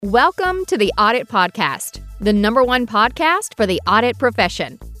Welcome to the Audit Podcast, the #1 podcast for the audit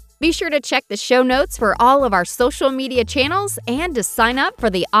profession. Be sure to check the show notes for all of our social media channels and to sign up for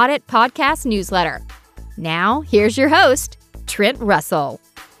the Audit Podcast newsletter. Now, here's your host, Trent Russell.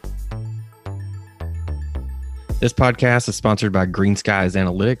 This podcast is sponsored by Green Skies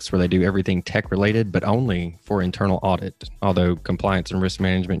Analytics, where they do everything tech-related, but only for internal audit. Although compliance and risk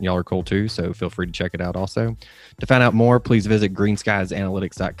management, y'all are cool too, so feel free to check it out also. To find out more, please visit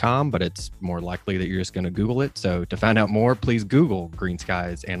greenskiesanalytics.com, but it's more likely that you're just going to Google it. So to find out more, please Google Green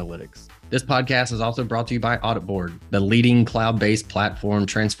Skies Analytics. This podcast is also brought to you by Audit Board, the leading cloud-based platform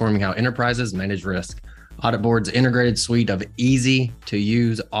transforming how enterprises manage risk. Audit Board's integrated suite of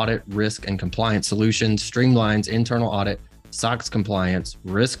easy-to-use audit, risk, and compliance solutions streamlines internal audit, SOX compliance,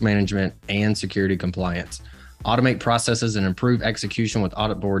 risk management, and security compliance. Automate processes and improve execution with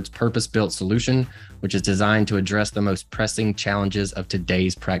Audit Board's purpose-built solution, which is designed to address the most pressing challenges of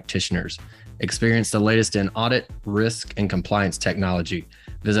today's practitioners. Experience the latest in audit, risk, and compliance technology.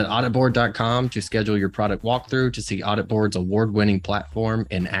 Visit auditboard.com to schedule your product walkthrough to see Audit Board's award-winning platform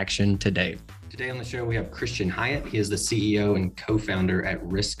in action today. Today on the show, we have Christian Hyatt. He is the CEO and co-founder at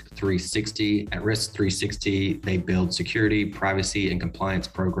risk3sixty. At risk3sixty, they build security, privacy, and compliance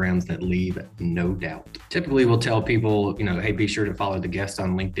programs that leave no doubt. Typically, we'll tell people, hey, be sure to follow the guest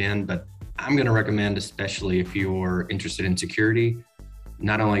on LinkedIn, but I'm going to recommend, especially if you're interested in security,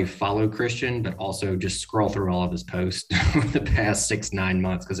 not only follow Christian, but also just scroll through all of his posts over the past 6-9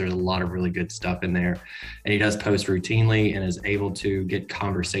 months, because there's a lot of really good stuff in there. And he does post routinely and is able to get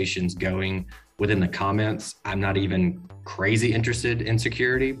conversations going within the comments. I'm not even crazy interested in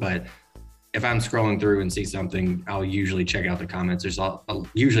security, but if I'm scrolling through and see something, I'll usually check out the comments. There's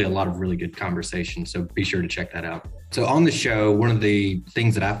usually a lot of really good conversations, so be sure to check that out. So on the show, one of the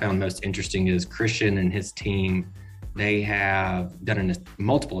things that I found most interesting is Christian and his team. They have done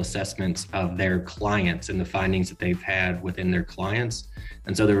multiple assessments of their clients and the findings that they've had within their clients.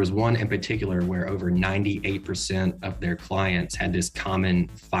 And so there was one in particular where over 98% of their clients had this common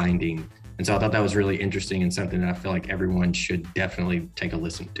finding. And so I thought that was really interesting and something that I feel like everyone should definitely take a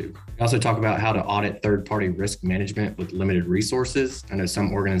listen to. We also talk about how to audit third-party risk management with limited resources. I know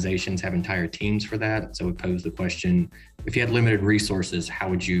some organizations have entire teams for that. So we pose the question, if you had limited resources, how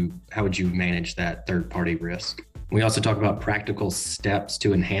would you manage that third-party risk? We also talk about practical steps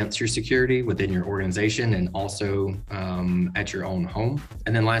to enhance your security within your organization and also at your own home.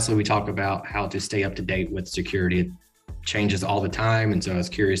 And then lastly, we talk about how to stay up to date with security. It changes all the time. And so I was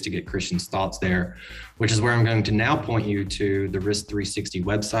curious to get Christian's thoughts there, which is where I'm going to now point you to the risk3sixty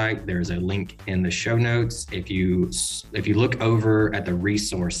website. There's a link in the show notes. If you look over at the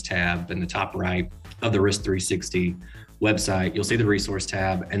resource tab in the top right of the risk3sixty website, you'll see the resource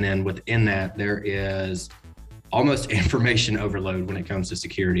tab. And then within that, there is almost information overload when it comes to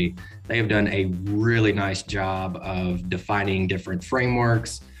security. They have done a really nice job of defining different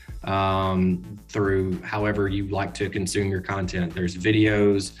frameworks through however you like to consume your content. There's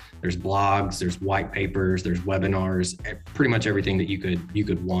videos, there's blogs, there's white papers, there's webinars, pretty much everything that you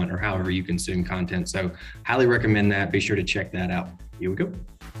could want or however you consume content. So highly recommend that. Be sure to check that out. Here we go.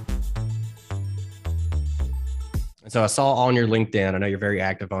 So I saw on your LinkedIn, I know you're very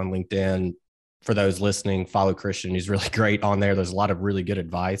active on LinkedIn. For those listening, follow Christian. He's really great on there. There's a lot of really good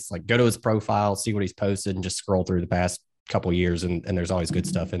advice. Like, go to his profile, see what he's posted, and just scroll through the past couple of years, and there's always good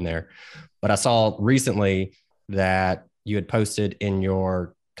stuff in there. But I saw recently that you had posted in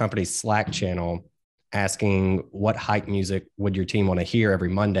your company's Slack channel asking what hype music would your team want to hear every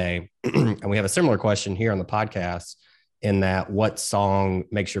Monday. And we have a similar question here on the podcast in that, what song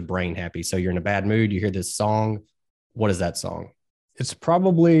makes your brain happy? So you're in a bad mood, you hear this song. What is that song? It's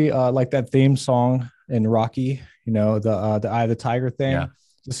probably like that theme song in Rocky, the Eye of the Tiger thing. Yeah.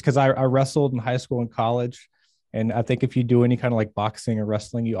 Just because I wrestled in high school and college. And I think if you do any kind of like boxing or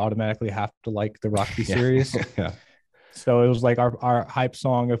wrestling, you automatically have to like the Rocky series. Yeah. So it was like our hype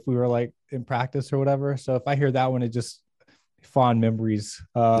song if we were like in practice or whatever. So if I hear that one, it just fond memories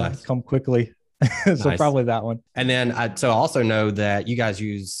come quickly. So nice. Probably that one. And then I also know that you guys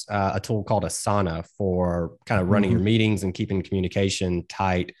use a tool called Asana for kind of running your meetings and keeping communication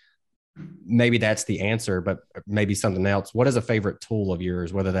tight. Maybe that's the answer, but maybe something else. What is a favorite tool of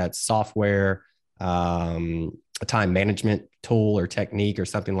yours, whether that's software, a time management tool or technique or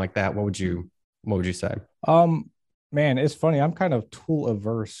something like that? What would you say? Man, it's funny. I'm kind of tool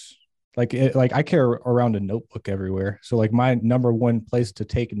averse. Like I carry around a notebook everywhere. So like my number one place to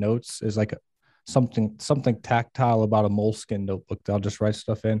take notes is like something tactile about a moleskin notebook that I'll just write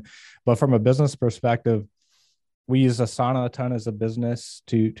stuff in. But from a business perspective, we use Asana a ton as a business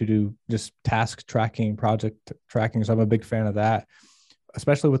to do just task tracking, project tracking. So I'm a big fan of that.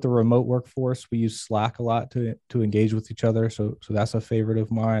 especially with the remote workforce, we use Slack a lot to engage with each other. So that's a favorite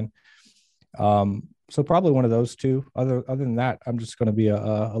of mine. So probably one of those two. Other than that, I'm just going to be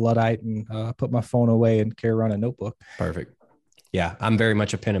a Luddite and put my phone away and carry around a notebook. Perfect. Yeah, I'm very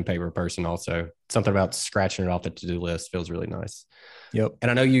much a pen and paper person also. Something about scratching it off the to-do list feels really nice. Yep. And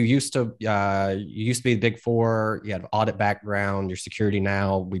I know you used to be the Big Four. You had an audit background. You're security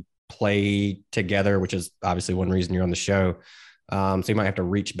now. We play together, which is obviously one reason you're on the show. So you might have to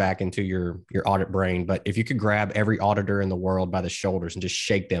reach back into your audit brain. But if you could grab every auditor in the world by the shoulders and just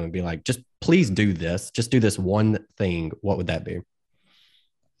shake them and be like, just please do this. Just do this one thing. What would that be?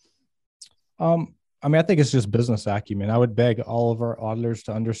 I mean, I think it's just business acumen. I would beg all of our auditors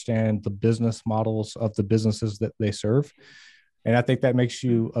to understand the business models of the businesses that they serve. And I think that makes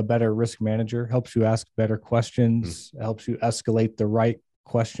you a better risk manager, helps you ask better questions, helps you escalate the right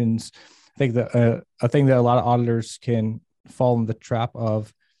questions. I think that a thing that a lot of auditors can fall in the trap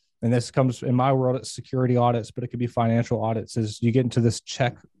of, and this comes in my world, it's security audits, but it could be financial audits, is you get into this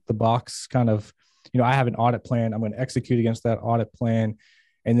check the box kind of, I have an audit plan. I'm going to execute against that audit plan.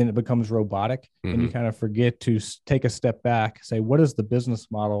 And then it becomes robotic, and you kind of forget to take a step back, say, what is the business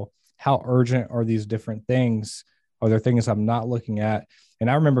model? How urgent are these different things? Are there things I'm not looking at?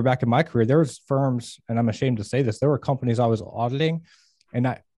 And I remember back in my career, there was firms, and I'm ashamed to say this, there were companies I was auditing, and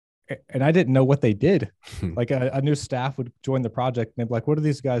I didn't know what they did. Like a new staff would join the project and they'd be like, what do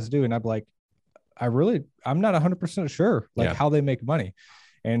these guys do? And I'd be like, I'm not 100% sure how they make money.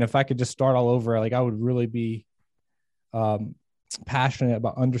 And if I could just start all over, like I would really be passionate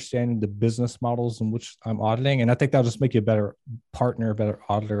about understanding the business models in which I'm auditing. And I think that'll just make you a better partner, a better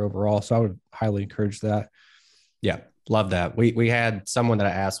auditor overall. So I would highly encourage that. Yeah. Love that. We had someone that I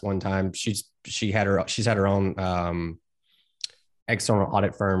asked one time, she's had her own external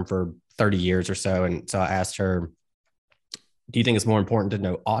audit firm for 30 years or so. And so I asked her, do you think it's more important to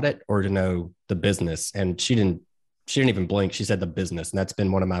know audit or to know the business? And she didn't even blink. She said the business. And that's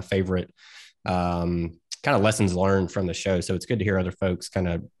been one of my favorite kind of lessons learned from the show. So it's good to hear other folks kind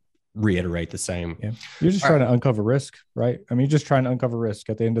of reiterate the same. Yeah. You're just trying to uncover risk, right? I mean, you're just trying to uncover risk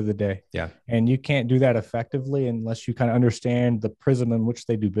at the end of the day. Yeah. And you can't do that effectively unless you kind of understand the prism in which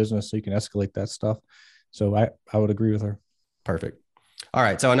they do business, so you can escalate that stuff. So I would agree with her. Perfect. All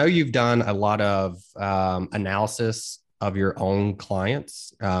right. So I know you've done a lot of analysis of your own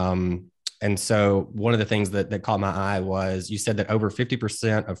clients. And so one of the things that caught my eye was you said that over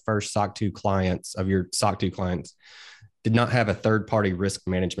 50% of first SOC 2 clients, of your SOC 2 clients, did not have a third-party risk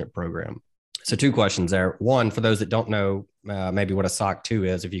management program. So two questions there. One, for those that don't know maybe what a SOC 2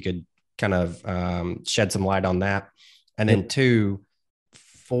 is, if you could kind of shed some light on that. And then two,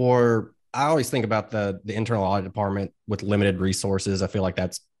 I always think about the internal audit department with limited resources. I feel like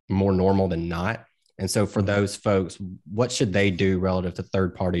that's more normal than not. And so for those folks, what should they do relative to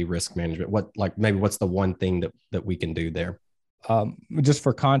third-party risk management? What's the one thing that we can do there? Just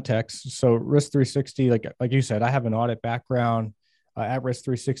for context, so risk3sixty, like you said, I have an audit background. At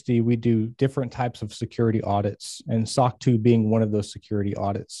risk3sixty, we do different types of security audits, and SOC 2 being one of those security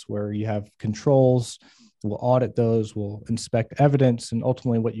audits where you have controls. We'll audit those, we'll inspect evidence, and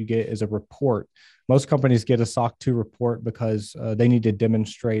ultimately what you get is a report. Most companies get a SOC 2 report because they need to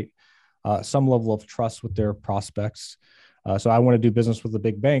demonstrate some level of trust with their prospects. So I want to do business with a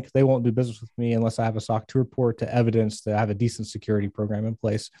big bank. They won't do business with me unless I have a SOC 2 report to evidence that I have a decent security program in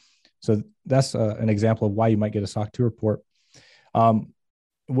place. So that's an example of why you might get a SOC 2 report.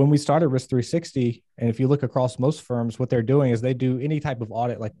 When we started risk3sixty, and if you look across most firms, what they're doing is they do any type of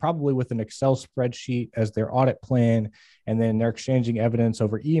audit, like probably with an Excel spreadsheet as their audit plan, and then they're exchanging evidence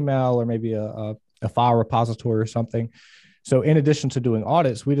over email or maybe a file repository or something. So in addition to doing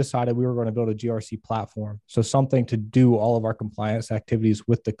audits, we decided we were going to build a GRC platform. So something to do all of our compliance activities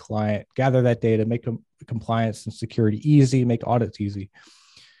with the client, gather that data, make compliance and security easy, make audits easy.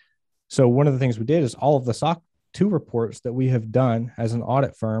 So one of the things we did is all of the SOC 2 reports that we have done as an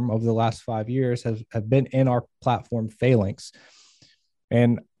audit firm over the last 5 years have been in our platform Phalanx.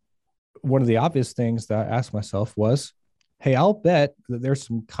 And one of the obvious things that I asked myself was, hey, I'll bet that there's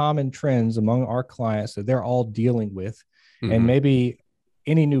some common trends among our clients that they're all dealing with. And maybe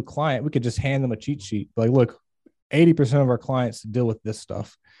any new client, we could just hand them a cheat sheet. Like, look, 80% of our clients deal with this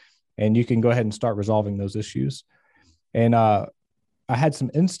stuff, and you can go ahead and start resolving those issues. And I had some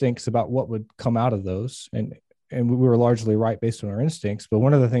instincts about what would come out of those. And we were largely right based on our instincts. But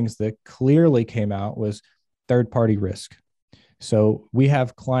one of the things that clearly came out was third-party risk. So we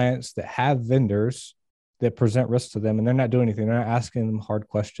have clients that have vendors that present risk to them, and they're not doing anything. They're not asking them hard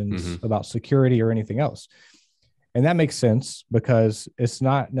questions about security or anything else. And that makes sense because it's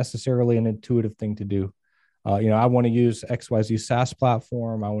not necessarily an intuitive thing to do. I want to use XYZ SaaS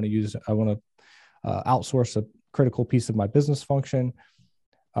platform. I want to outsource a critical piece of my business function.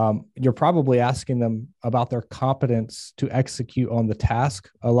 You're probably asking them about their competence to execute on the task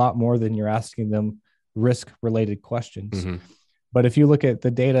a lot more than you're asking them risk-related questions. Mm-hmm. But if you look at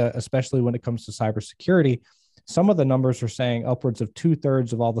the data, especially when it comes to cybersecurity, some of the numbers are saying upwards of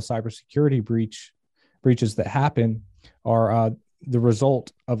 2/3 of all the cybersecurity breaches that happen are the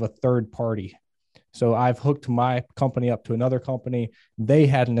result of a third party. So I've hooked my company up to another company. They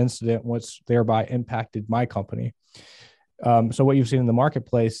had an incident which thereby impacted my company. So what you've seen in the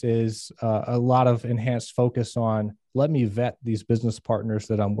marketplace is a lot of enhanced focus on, let me vet these business partners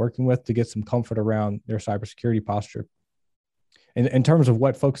that I'm working with to get some comfort around their cybersecurity posture. In terms of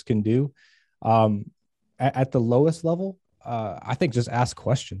what folks can do, at the lowest level, I think just ask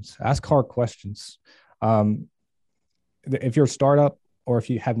questions, ask hard questions. If you're a startup or if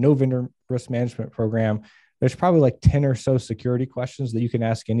you have no vendor risk management program, there's probably like 10 or so security questions that you can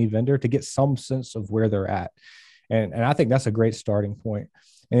ask any vendor to get some sense of where they're at. And I think that's a great starting point.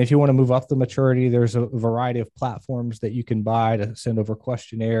 And if you want to move up the maturity, there's a variety of platforms that you can buy to send over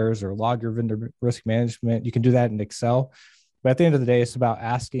questionnaires or log your vendor risk management. You can do that in Excel. But at the end of the day, it's about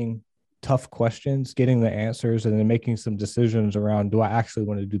asking tough questions, getting the answers, and then making some decisions around, do I actually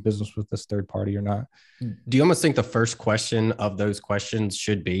want to do business with this third party or not? Do you almost think the first question of those questions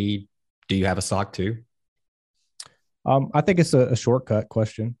should be, do you have a SOC 2? I think it's a shortcut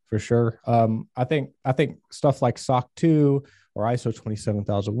question for sure. I think stuff like SOC 2 or ISO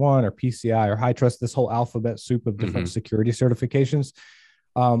 27001 or PCI or HITRUST, this whole alphabet soup of different security certifications,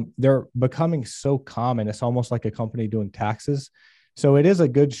 they're becoming so common. It's almost like a company doing taxes. So it is a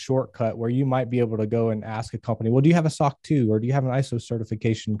good shortcut where you might be able to go and ask a company, well, do you have a SOC 2 or do you have an ISO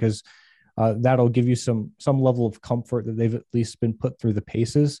certification? Because that'll give you some level of comfort that they've at least been put through the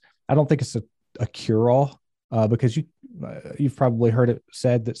paces. I don't think it's a cure-all. Because you've probably heard it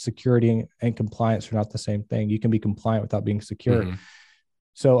said that security and compliance are not the same thing. You can be compliant without being secure. Mm-hmm.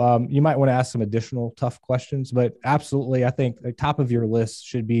 So you might want to ask some additional tough questions, but absolutely, I think the top of your list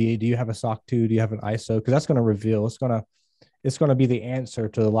should be, do you have a SOC 2? Do you have an ISO? Because that's going to reveal, it's going to be the answer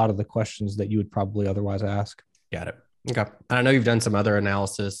to a lot of the questions that you would probably otherwise ask. Got it. Okay. I know you've done some other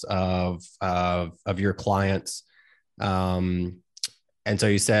analysis of your clients. And so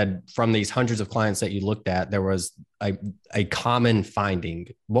you said from these hundreds of clients that you looked at, there was a common finding.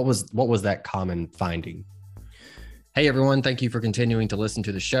 What was that common finding? Hey, everyone. Thank you for continuing to listen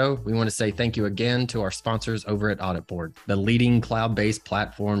to the show. We want to say thank you again to our sponsors over at Audit Board, the leading cloud-based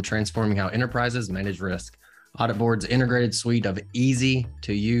platform transforming how enterprises manage risk. Audit Board's integrated suite of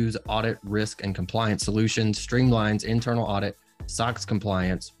easy-to-use audit, risk, and compliance solutions streamlines internal audit, SOX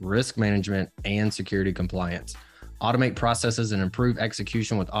compliance, risk management, and security compliance. Automate processes and improve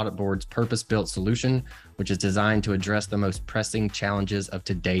execution with Audit Board's purpose-built solution, which is designed to address the most pressing challenges of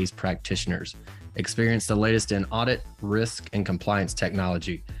today's practitioners. Experience the latest in audit, risk, and compliance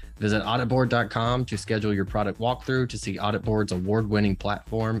technology. Visit auditboard.com to schedule your product walkthrough to see Audit Board's award-winning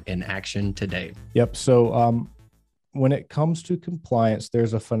platform in action today. Yep. So when it comes to compliance,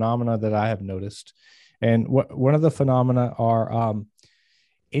 there's a phenomena that I have noticed. And one of the phenomena are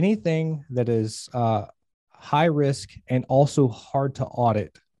anything that is high risk and also hard to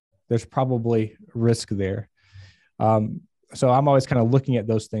audit. There's probably risk there. So I'm always kind of looking at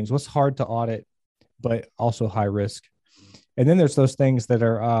those things. What's hard to audit, but also high risk? And then there's those things that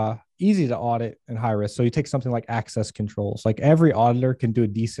are easy to audit and high risk. So you take something like access controls. Like every auditor can do a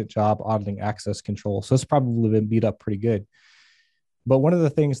decent job auditing access control. So it's probably been beat up pretty good. But one of the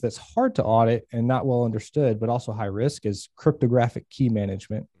things that's hard to audit and not well understood, but also high risk, is cryptographic key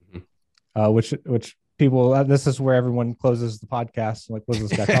management, which people, this is where everyone closes the podcast. Like, what's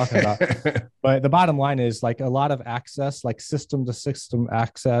this guy talking about? But the bottom line is, like, a lot of access, like system to system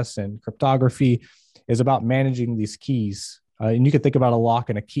access and cryptography, is about managing these keys. And you could think about a lock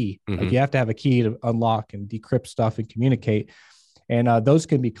and a key. Like, you have to have a key to unlock and decrypt stuff and communicate. And those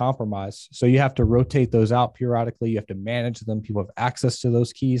can be compromised. So you have to rotate those out periodically. You have to manage them. People have access to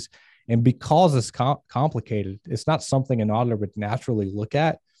those keys. And because it's complicated, it's not something an auditor would naturally look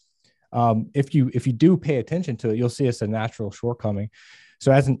at. If you do pay attention to it, you'll see it's a natural shortcoming.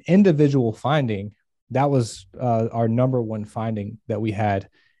 So as an individual finding, that was our number one finding that we had.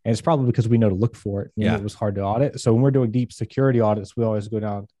 And it's probably because we know to look for it. And it was hard to audit. So when we're doing deep security audits, we always go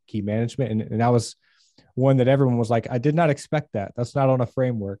down key management. And that was one that everyone was like, I did not expect that. That's not on a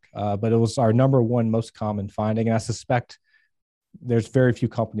framework. But it was our number one most common finding. And I suspect there's very few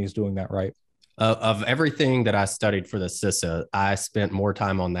companies doing that right. Of everything that I studied for the CISA, I spent more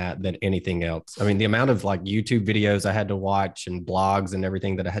time on that than anything else. I mean, the amount of like YouTube videos I had to watch and blogs and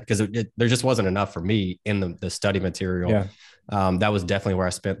everything that I had, because there just wasn't enough for me in the study material. Yeah. That was definitely where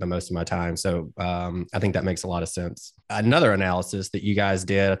I spent the most of my time. So I think that makes a lot of sense. Another analysis that you guys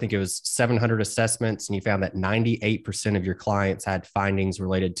did, I think it was 700 assessments, and you found that 98% of your clients had findings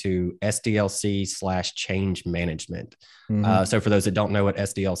related to SDLC/change management. So for those that don't know what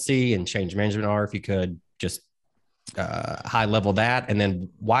SDLC and change management are, if you could just high level that, and then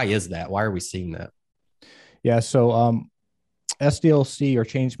why is that? Why are we seeing that? Yeah. So SDLC or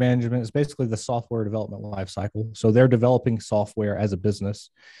change management is basically the software development lifecycle. So they're developing software as a business,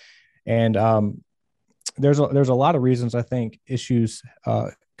 and there's a lot of reasons I think issues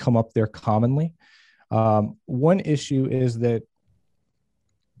come up there commonly. One issue is that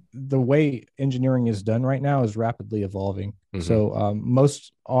the way engineering is done right now is rapidly evolving. So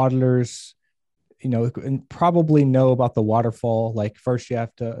most auditors, probably know about the waterfall. Like first you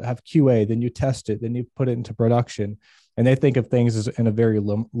have to have QA, then you test it, then you put it into production. And they think of things as in a very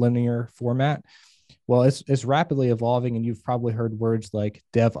linear format. Well, it's rapidly evolving, and you've probably heard words like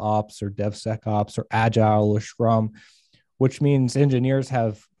DevOps or DevSecOps or Agile or Scrum, which means engineers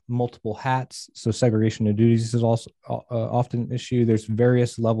have multiple hats. So segregation of duties is also often an issue. There's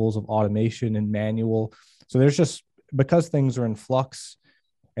various levels of automation and manual. So there's just, because things are in flux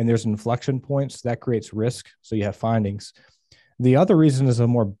and there's inflection points, that creates risk. So you have findings. The other reason is a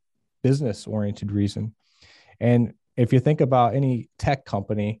more business-oriented reason. And if you think about any tech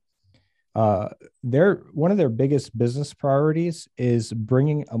company, one of their biggest business priorities is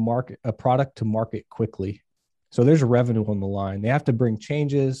bringing a product to market quickly. So there's revenue on the line. They have to bring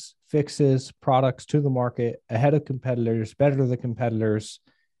changes, fixes, products to the market ahead of competitors, better than the competitors,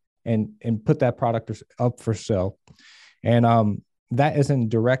 and put that product up for sale. And that is in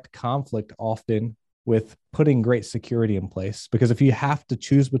direct conflict often with putting great security in place. Because if you have to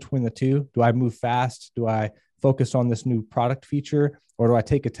choose between the two, do I move fast? Do I focus on this new product feature, or do I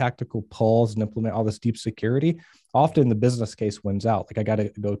take a tactical pause and implement all this deep security? Often the business case wins out. Like I got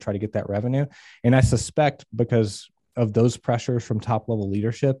to go try to get that revenue. And I suspect because of those pressures from top level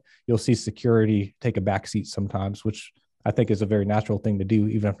leadership, you'll see security take a backseat sometimes, which I think is a very natural thing to do,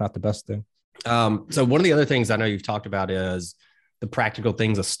 even if not the best thing. So one of the other things I know you've talked about is the practical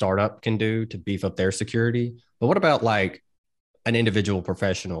things a startup can do to beef up their security. But what about like an individual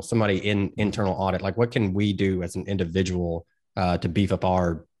professional, somebody in internal audit? Like what can we do as an individual to beef up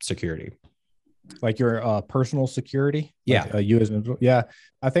our security? Like your personal security? Yeah. Like, you as an individual? Yeah.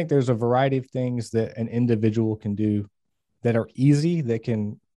 I think there's a variety of things that an individual can do that are easy, that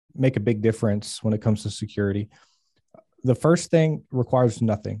can make a big difference when it comes to security. The first thing requires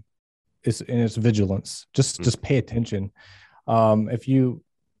nothing. It's vigilance. Just pay attention. If you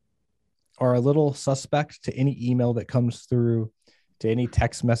are a little suspect to any email that comes through, to any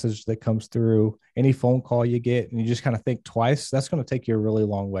text message that comes through, any phone call you get, and you just kind of think twice, that's going to take you a really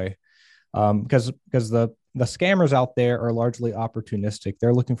long way. Because the scammers out there are largely opportunistic.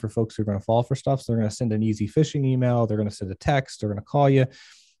 They're looking for folks who are going to fall for stuff. So they're going to send an easy phishing email. They're going to send a text. They're going to call you.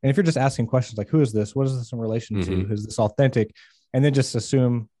 And if you're just asking questions like, who is this? What is this in relation to? Is this authentic? And then just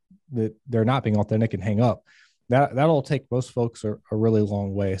assume that they're not being authentic and hang up. That'll take most folks a really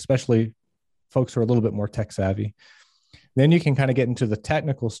long way, especially folks who are a little bit more tech savvy. Then you can kind of get into the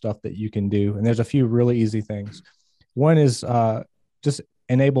technical stuff that you can do. And there's a few really easy things. One is just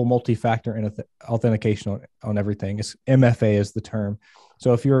enable multi-factor authentication on everything. It's MFA is the term.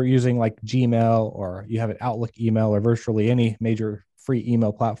 So if you're using like Gmail, or you have an Outlook email, or virtually any major free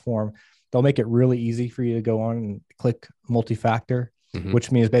email platform, they'll make it really easy for you to go on and click multi-factor,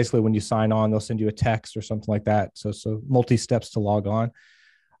 which means basically when you sign on, they'll send you a text or something like that. So multi-steps to log on.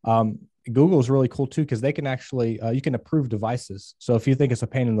 Google is really cool too, because they can actually, you can approve devices. So if you think it's a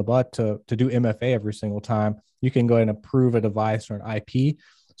pain in the butt to do MFA every single time, you can go ahead and approve a device or an IP.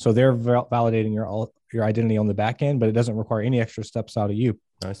 So they're validating your identity on the back end, but it doesn't require any extra steps out of you.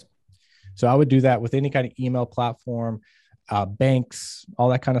 Nice. So I would do that with any kind of email platform, banks, all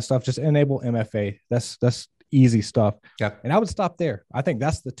that kind of stuff. Just enable MFA. That's easy stuff. Yeah. And I would stop there. I think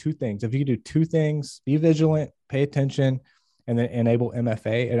that's the two things. If you do two things, be vigilant, pay attention, and then enable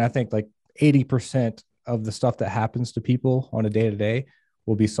MFA. And I think like 80% of the stuff that happens to people on a day-to-day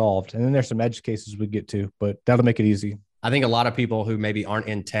will be solved. And then there's some edge cases we get to, but that'll make it easy. I think a lot of people who maybe aren't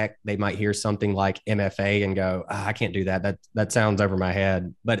in tech, they might hear something like MFA and go, I can't do that. That sounds over my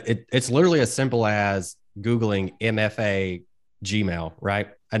head. But it's literally as simple as Googling MFA Gmail, right?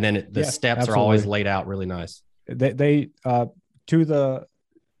 And then the steps absolutely. are always laid out really nice. They to the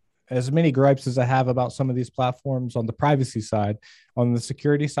as many gripes as I have about some of these platforms on the privacy side, on the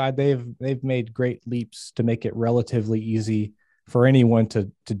security side, they've made great leaps to make it relatively easy for anyone to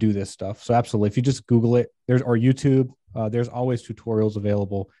do this stuff. So absolutely, if you just Google it, or YouTube, there's always tutorials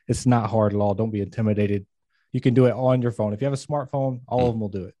available. It's not hard at all. Don't be intimidated. You can do it on your phone. If you have a smartphone, all of them will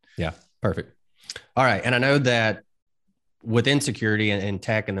do it. Yeah, perfect. All right. And I know that within security and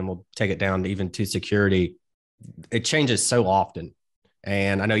tech, and then we'll take it down even to security, it changes so often.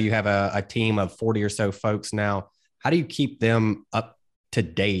 And I know you have a team of 40 or so folks now. How do you keep them up to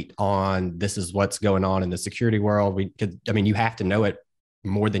date on this is what's going on in the security world? You have to know it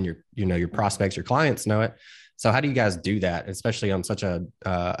more than your prospects, your clients know it. So how do you guys do that, especially on such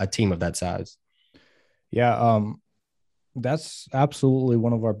a team of that size? Yeah, that's absolutely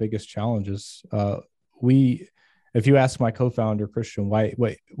one of our biggest challenges. If you ask my co-founder, Christian White,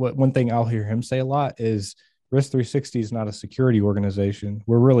 one thing I'll hear him say a lot is risk3sixty is not a security organization.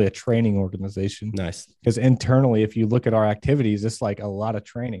 We're really a training organization. Nice. Because internally, if you look at our activities, it's like a lot of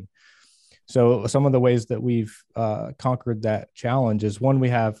training. So some of the ways that we've conquered that challenge is, one, we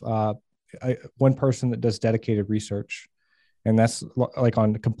have one person that does dedicated research. And that's like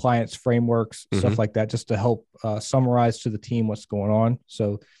on compliance frameworks, stuff like that, just to help summarize to the team what's going on.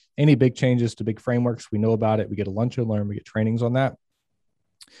 So any big changes to big frameworks, we know about it. We get a lunch and learn, we get trainings on that.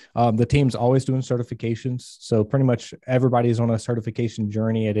 The team's always doing certifications. So pretty much everybody's on a certification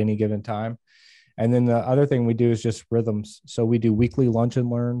journey at any given time. And then the other thing we do is just rhythms. So we do weekly lunch and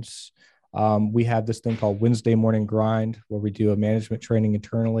learns. We have this thing called Wednesday morning grind, where we do a management training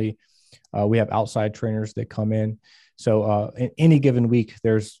internally. We have outside trainers that come in. So in any given week,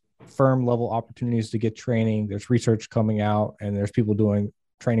 there's firm level opportunities to get training. There's research coming out, and there's people doing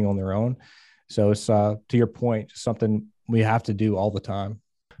training on their own. So it's, to your point, something we have to do all the time.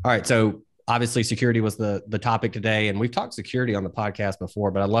 All right. So obviously security was the topic today, and we've talked security on the podcast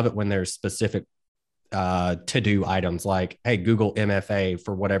before, but I love it when there's specific to-do items like, hey, Google MFA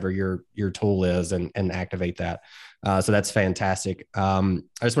for whatever your tool is and activate that. So that's fantastic. I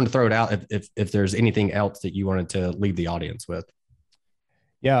just want to throw it out if there's anything else that you wanted to leave the audience with.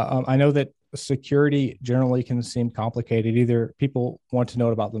 Yeah, I know that security generally can seem complicated. Either people want to know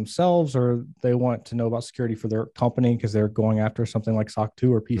about themselves, or they want to know about security for their company because they're going after something like SOC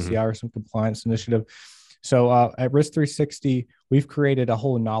 2 or PCI or some compliance initiative. So at risk3sixty, we've created a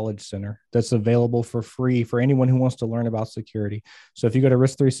whole knowledge center that's available for free for anyone who wants to learn about security. So if you go to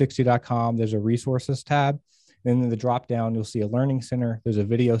risk3sixty.com, there's a resources tab. And in the drop down, you'll see a learning center. There's a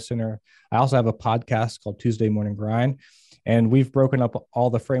video center. I also have a podcast called Tuesday Morning Grind. And we've broken up all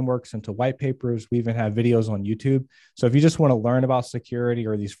the frameworks into white papers. We even have videos on YouTube. So if you just want to learn about security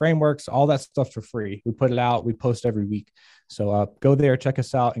or these frameworks, all that stuff's for free. We put it out. We post every week. So go there, check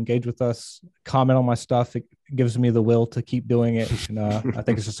us out, engage with us, comment on my stuff. It gives me the will to keep doing it. And I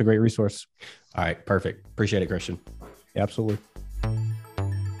think it's just a great resource. All right. Perfect. Appreciate it, Christian. Yeah, absolutely.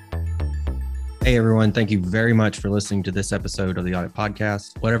 Hey, everyone. Thank you very much for listening to this episode of the Audit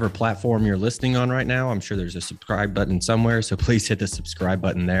Podcast. Whatever platform you're listening on right now, I'm sure there's a subscribe button somewhere. So please hit the subscribe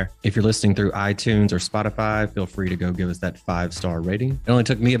button there. If you're listening through iTunes or Spotify, feel free to go give us that 5-star rating. It only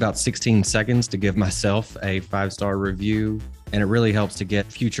took me about 16 seconds to give myself a 5-star review, and it really helps to get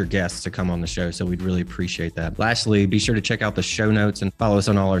future guests to come on the show. So we'd really appreciate that. Lastly, be sure to check out the show notes and follow us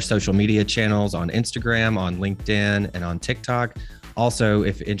on all our social media channels on Instagram, on LinkedIn, and on TikTok. Also,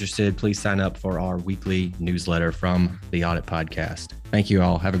 if interested, please sign up for our weekly newsletter from the Audit Podcast. Thank you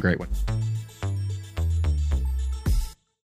all. Have a great one.